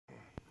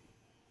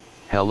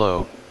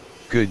Hello,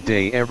 good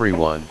day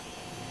everyone.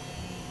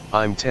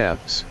 I'm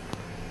Tebs.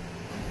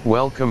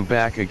 Welcome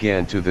back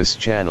again to this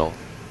channel.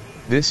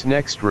 This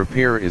next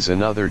repair is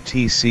another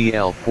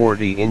TCL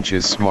 40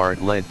 inches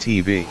smart LED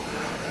TV.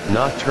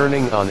 Not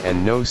turning on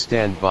and no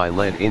standby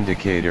LED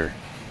indicator.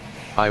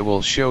 I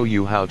will show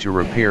you how to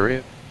repair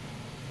it.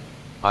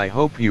 I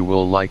hope you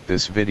will like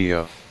this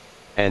video.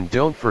 And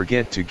don't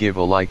forget to give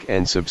a like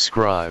and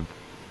subscribe.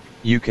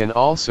 You can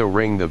also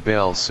ring the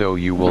bell so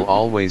you will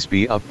always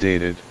be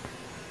updated.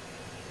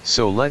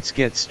 So let's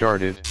get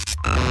started.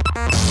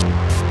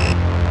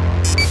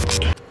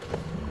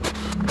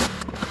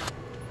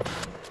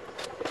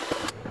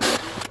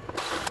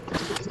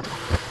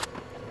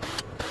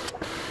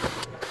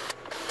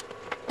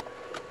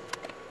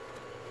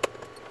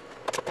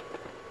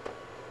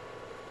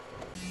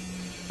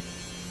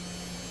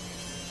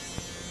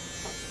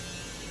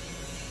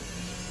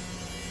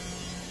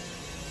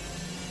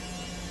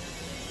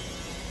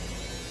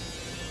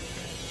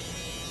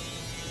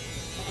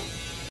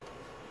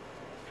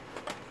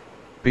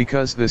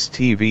 Because this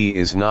TV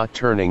is not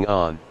turning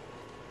on,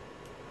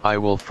 I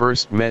will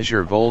first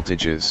measure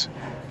voltages.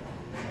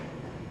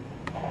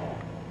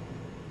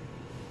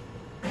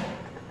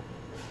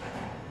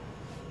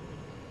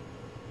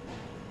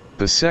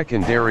 The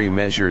secondary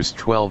measures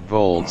 12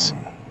 volts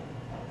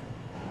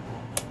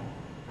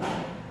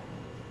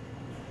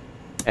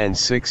and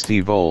 60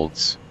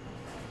 volts.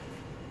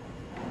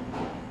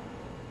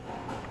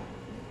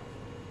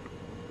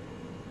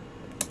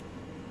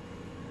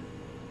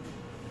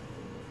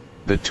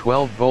 The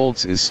 12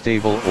 volts is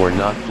stable or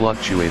not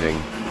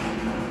fluctuating.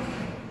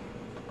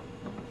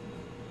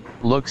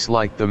 Looks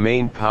like the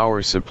main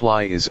power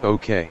supply is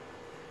okay.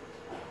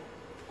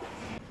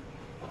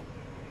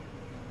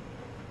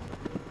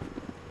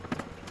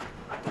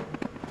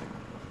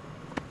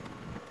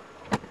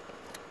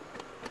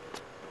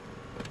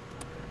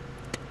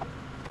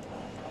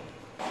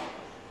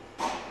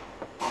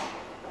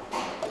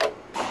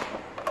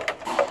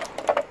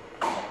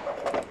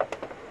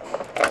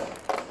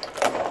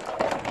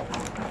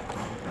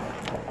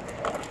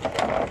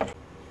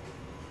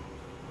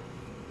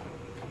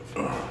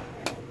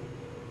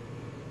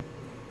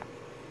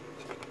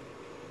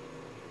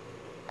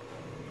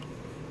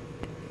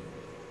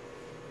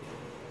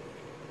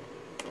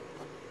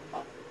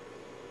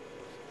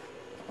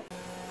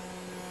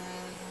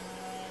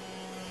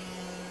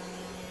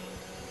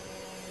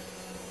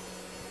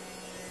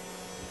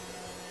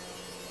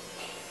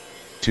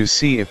 To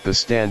see if the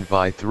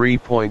standby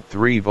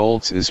 3.3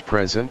 volts is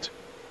present,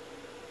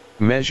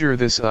 measure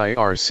this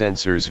IR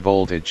sensor's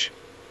voltage.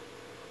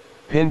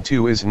 Pin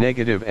 2 is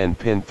negative and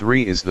pin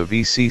 3 is the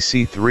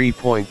VCC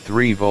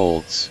 3.3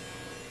 volts.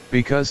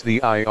 Because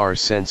the IR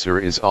sensor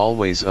is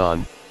always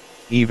on,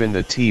 even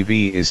the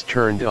TV is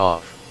turned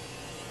off.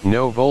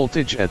 No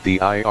voltage at the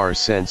IR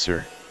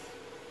sensor.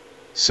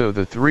 So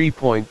the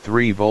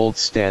 3.3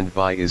 volts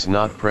standby is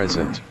not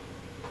present.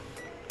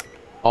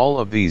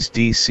 All of these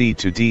DC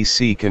to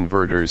DC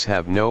converters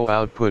have no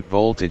output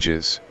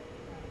voltages.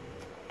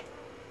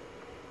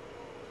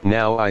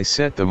 Now I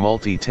set the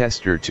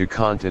multi-tester to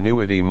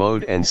continuity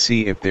mode and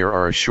see if there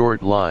are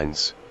short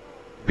lines.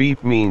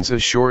 Beep means a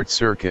short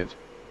circuit.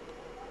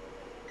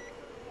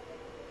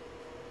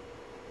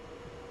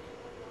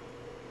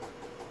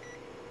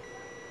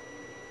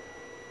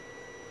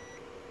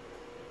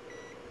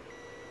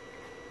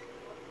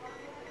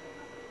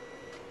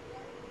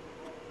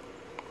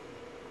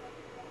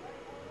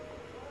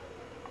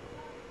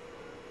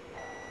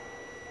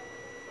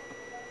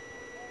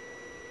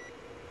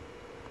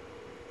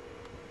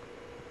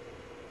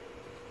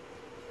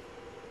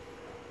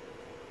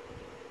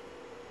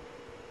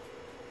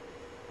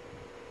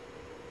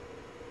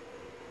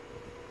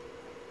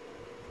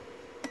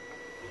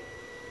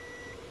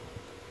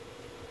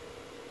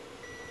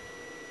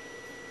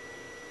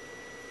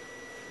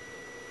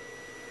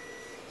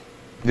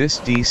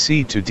 This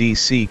DC to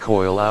DC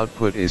coil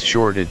output is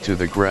shorted to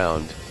the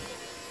ground.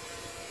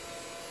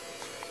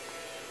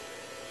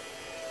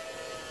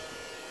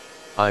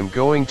 I'm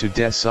going to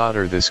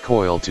desolder this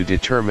coil to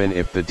determine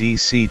if the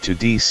DC to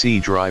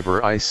DC driver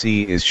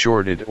IC is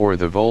shorted or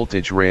the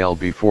voltage rail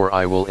before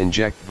I will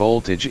inject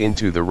voltage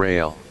into the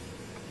rail.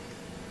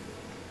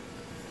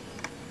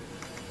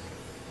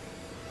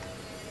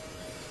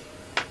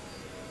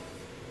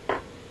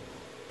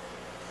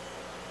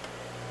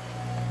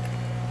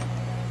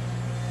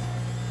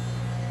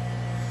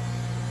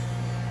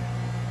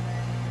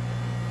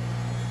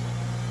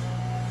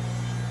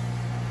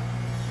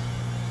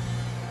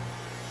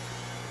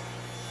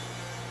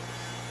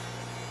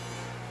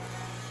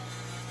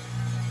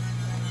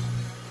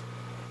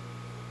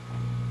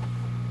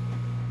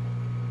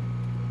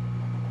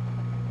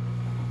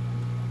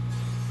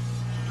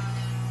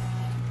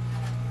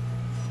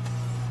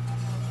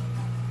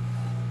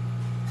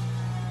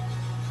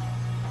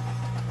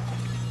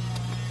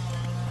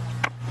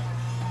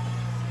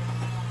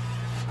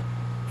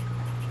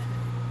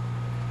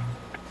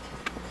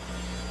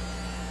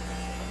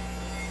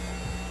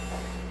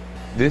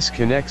 This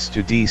connects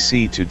to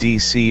DC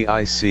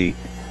IC,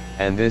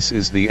 and this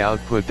is the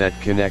output that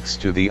connects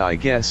to the I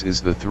guess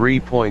is the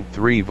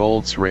 3.3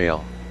 volts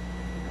rail.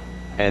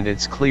 And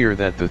it's clear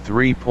that the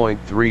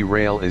 3.3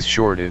 rail is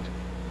shorted.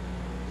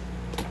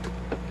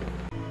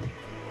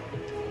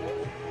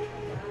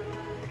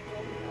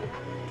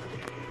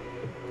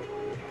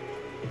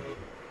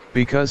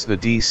 Because the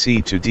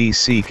DC to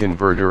DC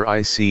converter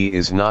IC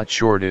is not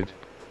shorted,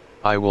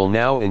 I will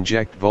now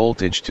inject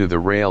voltage to the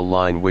rail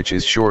line which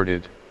is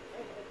shorted.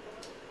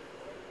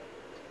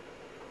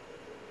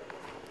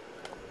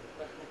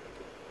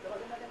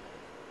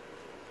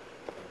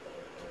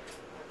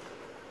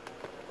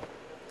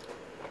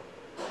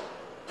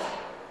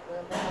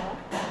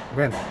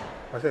 When?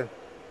 What's it?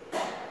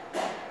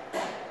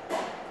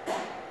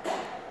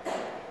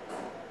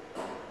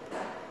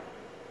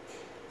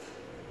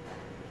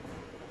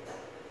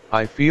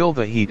 I feel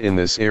the heat in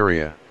this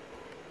area.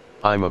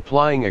 I'm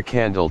applying a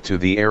candle to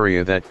the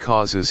area that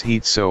causes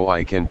heat so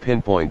I can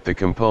pinpoint the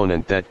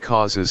component that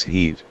causes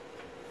heat.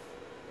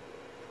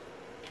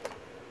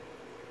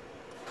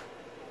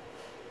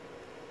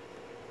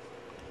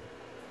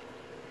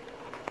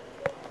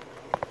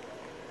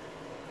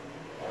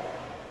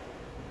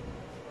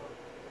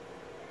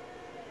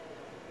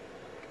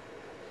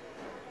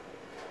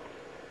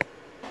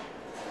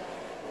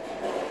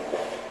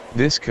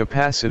 This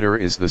capacitor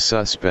is the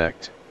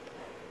suspect.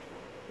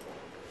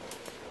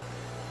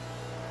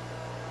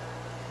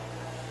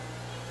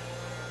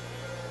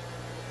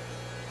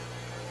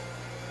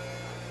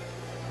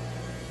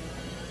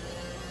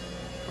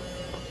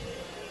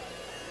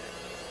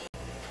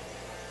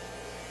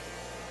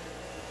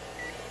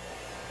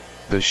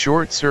 The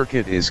short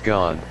circuit is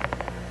gone.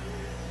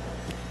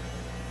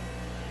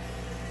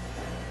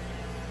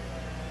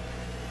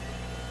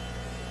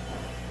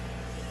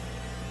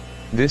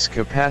 This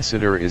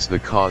capacitor is the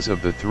cause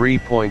of the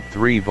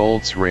 3.3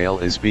 volts rail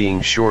is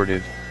being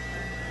shorted.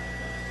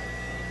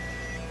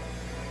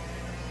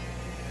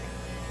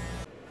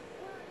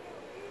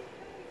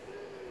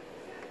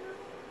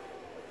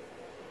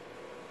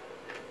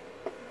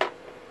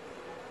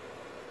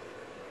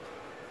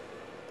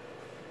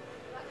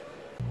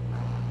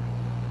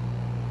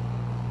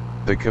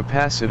 The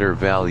capacitor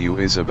value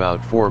is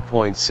about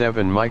 4.7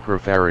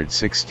 microfarad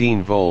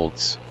 16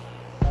 volts.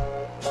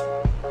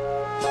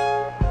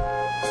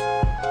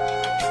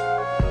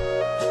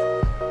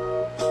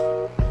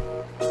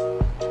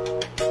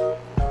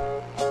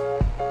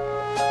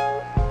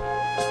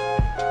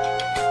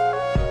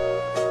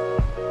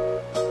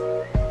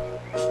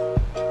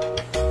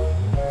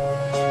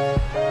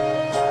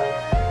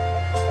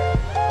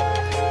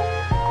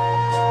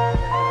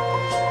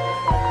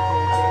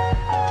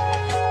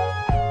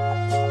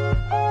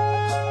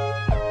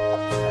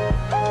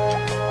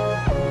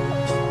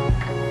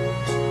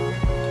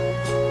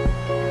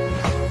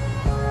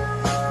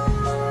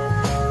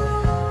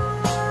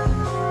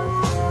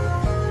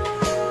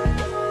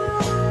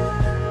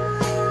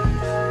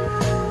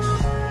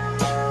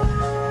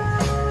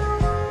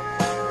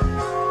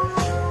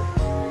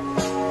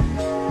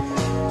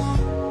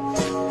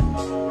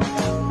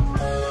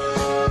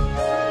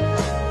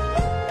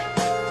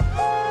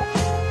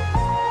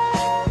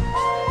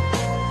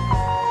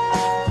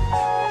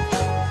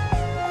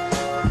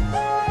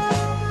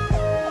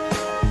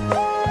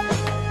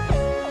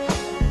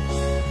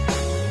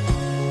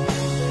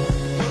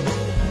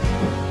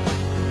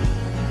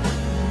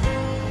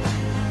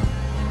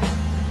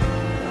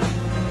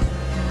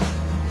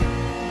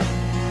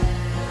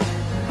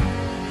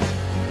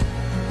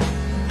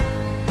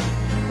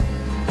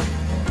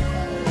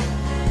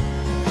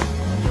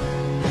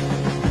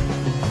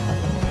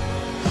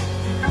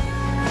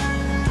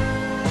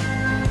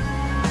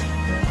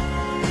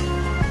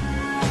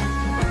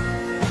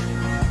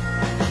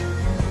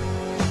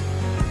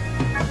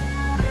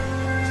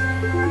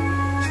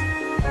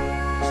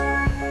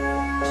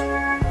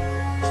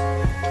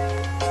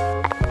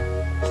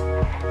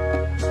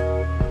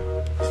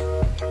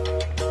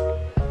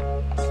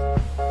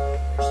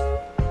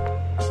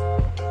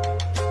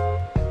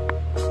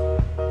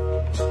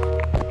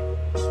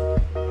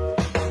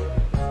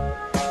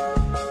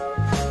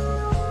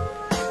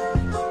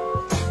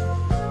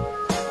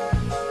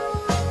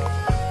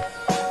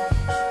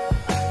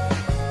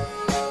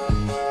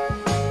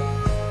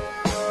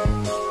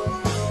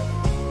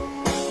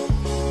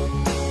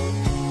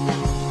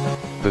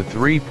 The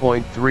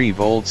 3.3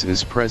 volts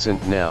is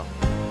present now.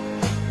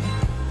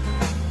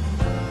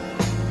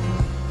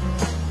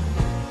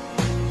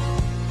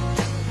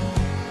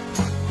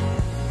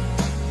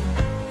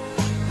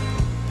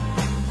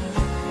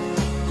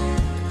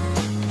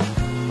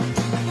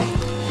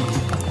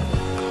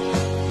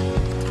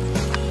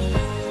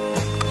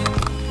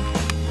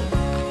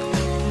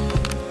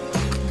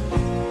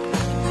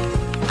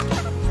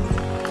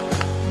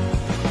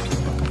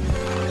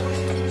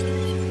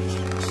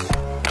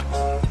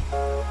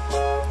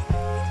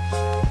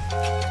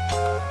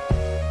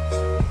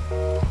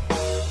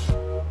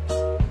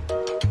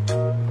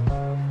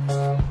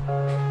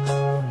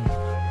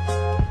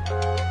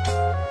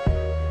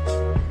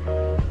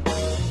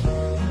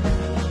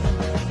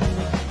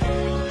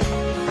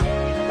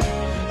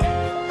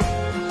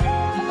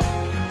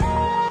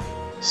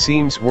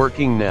 Seems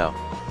working now.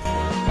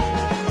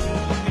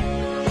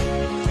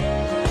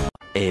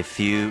 A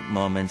few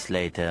moments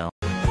later.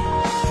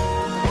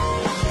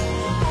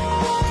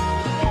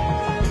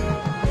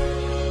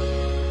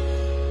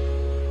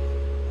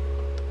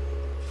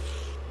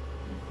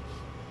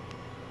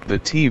 The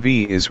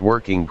TV is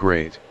working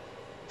great.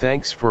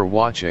 Thanks for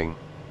watching.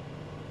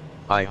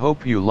 I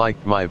hope you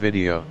liked my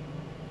video.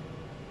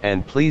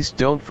 And please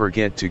don't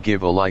forget to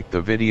give a like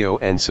the video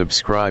and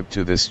subscribe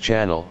to this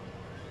channel.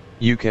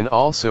 You can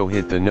also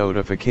hit the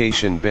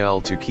notification bell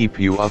to keep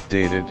you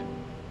updated.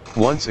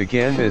 Once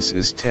again, this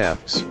is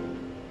Tefts.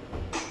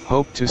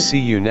 Hope to see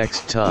you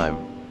next time.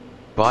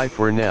 Bye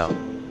for now.